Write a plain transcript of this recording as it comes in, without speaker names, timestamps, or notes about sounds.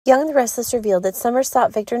Young and the Restless revealed that Summer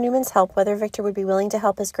sought Victor Newman's help whether Victor would be willing to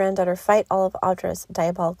help his granddaughter fight all of Audra's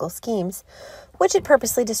diabolical schemes, which had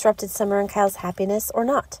purposely disrupted Summer and Kyle's happiness, or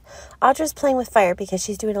not. Audra's playing with fire because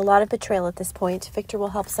she's doing a lot of betrayal at this point. Victor will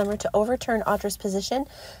help Summer to overturn Audra's position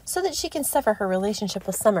so that she can sever her relationship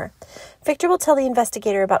with Summer. Victor will tell the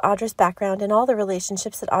investigator about Audra's background and all the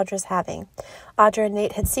relationships that Audra's having. Audra and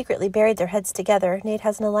Nate had secretly buried their heads together. Nate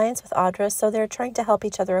has an alliance with Audra, so they're trying to help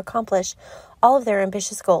each other accomplish all of their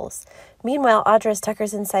ambitious goals. Meanwhile, Audra is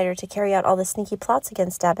Tucker's insider to carry out all the sneaky plots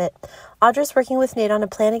against Abbott. Audra's working with Nate on a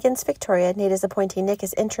plan against Victoria. Nate is appointing Nick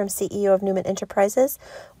as interim CEO of Newman Enterprises,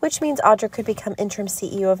 which means Audra could become interim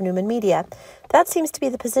CEO of Newman Media. That seems to be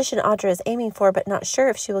the position Audra is aiming for, but not sure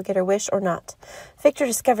if she will get her wish or not. Victor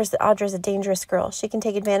discovers that Audra is a dangerous girl. She can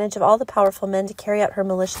take advantage of all the powerful men to carry out her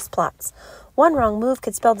malicious plots. One wrong move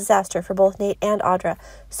could spell disaster for both Nate and Audra,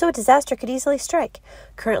 so a disaster could easily strike.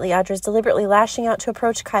 Currently, Audra is deliberately lashing out to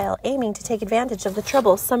approach Kyle, aiming to take advantage of the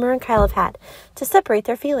trouble Summer and Kyle have had to separate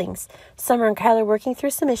their feelings. Summer and Kyle are working through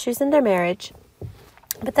some issues in their marriage,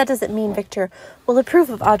 but that doesn't mean Victor will approve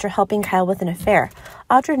of Audra helping Kyle with an affair.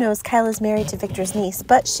 Audra knows Kyle is married to Victor's niece,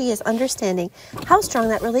 but she is understanding how strong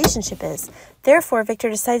that relationship is. Therefore, Victor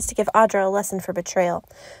decides to give Audra a lesson for betrayal.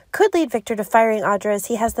 Could lead Victor to firing Audra, as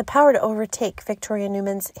he has the power to overtake Victoria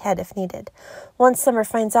Newman's head if needed. Once Summer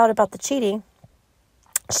finds out about the cheating,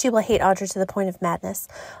 she will hate Audra to the point of madness.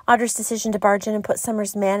 Audra's decision to barge in and put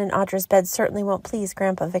Summer's man in Audra's bed certainly won't please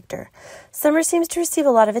Grandpa Victor. Summer seems to receive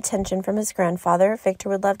a lot of attention from his grandfather. Victor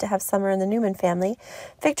would love to have Summer in the Newman family.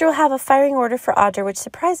 Victor will have a firing order for Audra, which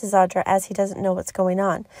surprises Audra as he doesn't know what's going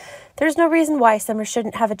on. There's no reason why Summer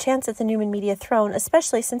shouldn't have a chance at the Newman Media throne,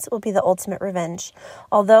 especially since it will be the ultimate revenge.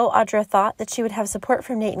 Although Audra thought that she would have support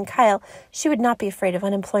from Nate and Kyle, she would not be afraid of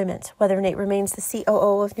unemployment. Whether Nate remains the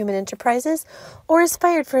COO of Newman Enterprises or is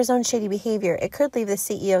fired for his own shady behavior, it could leave the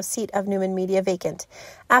CEO seat of Newman Media vacant.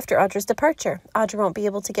 After Audra's departure, Audra won't be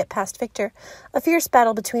able to get past Victor. A fierce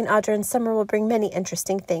battle between Audra and Summer will bring many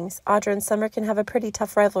interesting things. Audra and Summer can have a pretty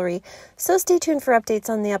tough rivalry, so stay tuned for updates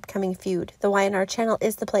on the upcoming feud. The YNR channel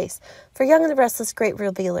is the place for Young and the Restless great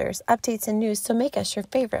revealers, updates, and news, so make us your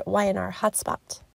favorite YNR hotspot.